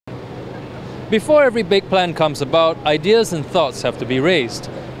Before every big plan comes about, ideas and thoughts have to be raised.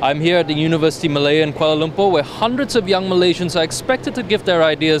 I'm here at the University Malaya in Kuala Lumpur, where hundreds of young Malaysians are expected to give their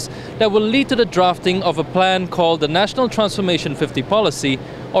ideas that will lead to the drafting of a plan called the National Transformation 50 Policy,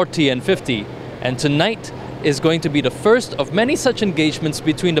 or TN50. And tonight is going to be the first of many such engagements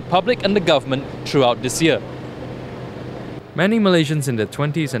between the public and the government throughout this year. Many Malaysians in their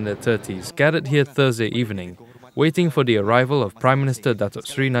 20s and their 30s gathered here Thursday evening, waiting for the arrival of Prime Minister Datuk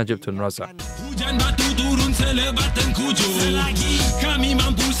Seri Najib Tun Razak.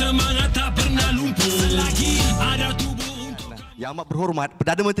 Yang amat berhormat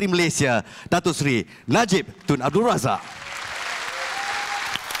Perdana Menteri Malaysia Datuk Seri Najib Tun Razak.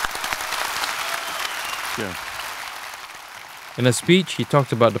 In a speech, he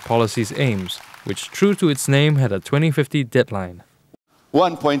talked about the policy's aims, which, true to its name, had a 2050 deadline.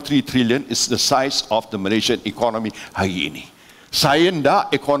 1.3 trillion is the size of the Malaysian economy hari ini. Saya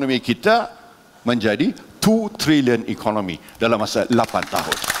nak ekonomi kita menjadi 2 trillion economy dalam masa 8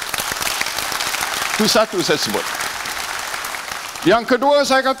 tahun. Itu satu saya sebut. Yang kedua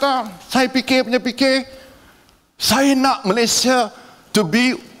saya kata, saya fikir, saya nak Malaysia to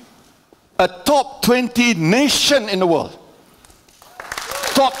be a top 20 nation in the world.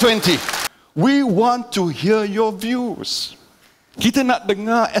 Top 20. We want to hear your views. Kita nak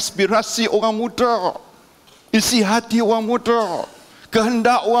dengar aspirasi orang muda, isi hati orang muda,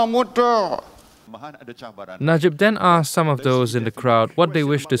 kehendak orang muda. Najib then asked some of those in the crowd what they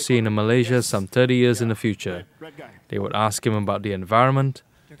wish to see in Malaysia some 30 years in the future. They would ask him about the environment,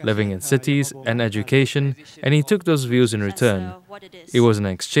 living in cities and education, and he took those views in return. It was an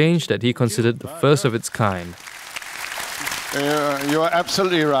exchange that he considered the first of its kind. You are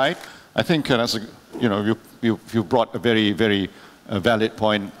absolutely right. I think you brought a very valid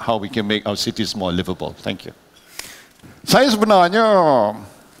point how we can make our cities more livable. Thank you. Saya sebenarnya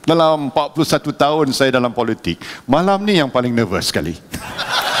dalam 41 tahun saya dalam politik, malam ni yang paling nervous sekali.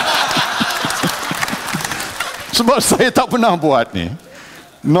 Sebab saya tak pernah buat ni.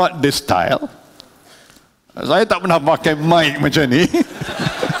 Not this style. Saya tak pernah pakai mic macam ni.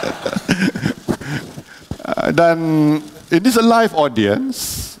 Dan it is a live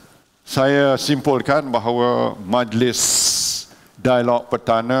audience. Saya simpulkan bahawa majlis dialog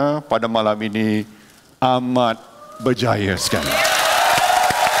perdana pada malam ini amat berjaya sekali.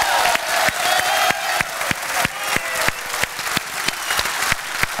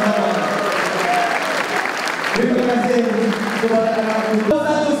 Terima kasih kepada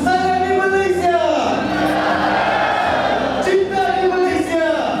anak-anak. Saya di Malaysia. Cinta di Malaysia.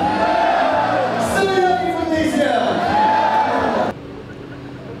 Saya di Malaysia.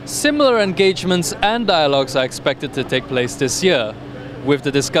 Similar engagements and dialogues are expected to take place this year. With the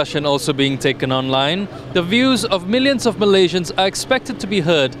discussion also being taken online, the views of millions of Malaysians are expected to be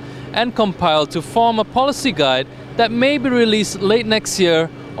heard and compiled to form a policy guide that may be released late next year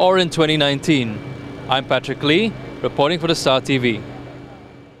or in 2019. I'm Patrick Lee, reporting for the Star TV.